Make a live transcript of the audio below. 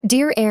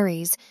Dear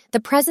Aries,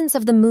 the presence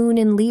of the moon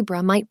in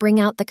Libra might bring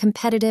out the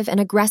competitive and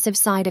aggressive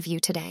side of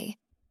you today.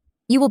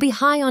 You will be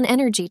high on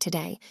energy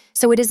today,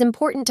 so it is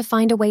important to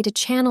find a way to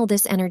channel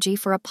this energy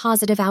for a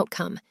positive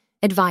outcome,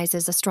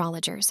 advises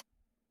astrologers.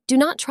 Do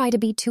not try to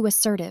be too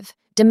assertive,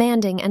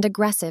 demanding, and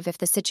aggressive if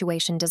the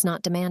situation does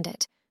not demand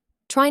it.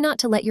 Try not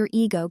to let your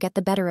ego get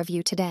the better of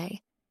you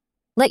today.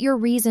 Let your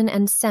reason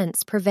and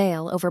sense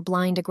prevail over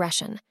blind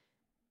aggression.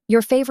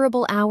 Your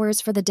favorable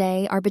hours for the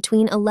day are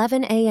between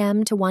 11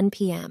 a.m. to 1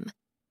 p.m.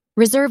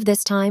 Reserve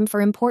this time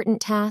for important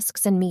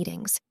tasks and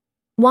meetings.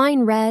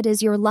 Wine red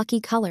is your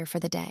lucky color for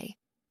the day.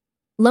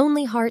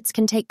 Lonely hearts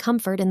can take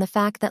comfort in the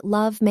fact that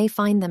love may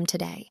find them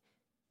today.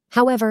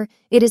 However,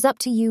 it is up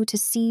to you to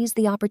seize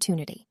the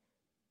opportunity.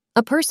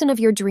 A person of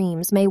your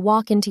dreams may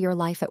walk into your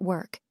life at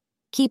work.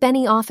 Keep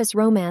any office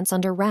romance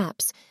under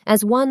wraps,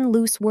 as one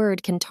loose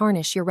word can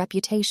tarnish your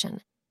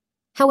reputation.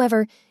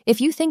 However, if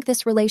you think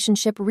this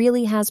relationship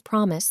really has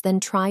promise, then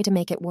try to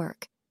make it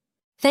work.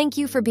 Thank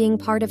you for being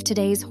part of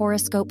today's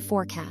horoscope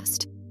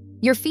forecast.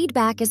 Your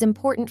feedback is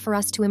important for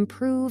us to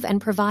improve and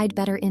provide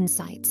better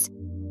insights.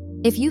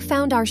 If you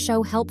found our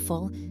show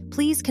helpful,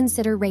 please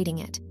consider rating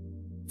it.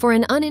 For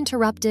an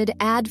uninterrupted,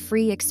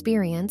 ad-free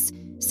experience,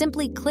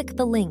 simply click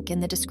the link in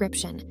the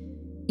description.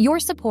 Your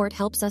support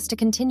helps us to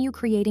continue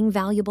creating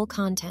valuable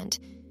content.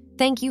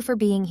 Thank you for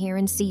being here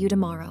and see you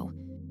tomorrow.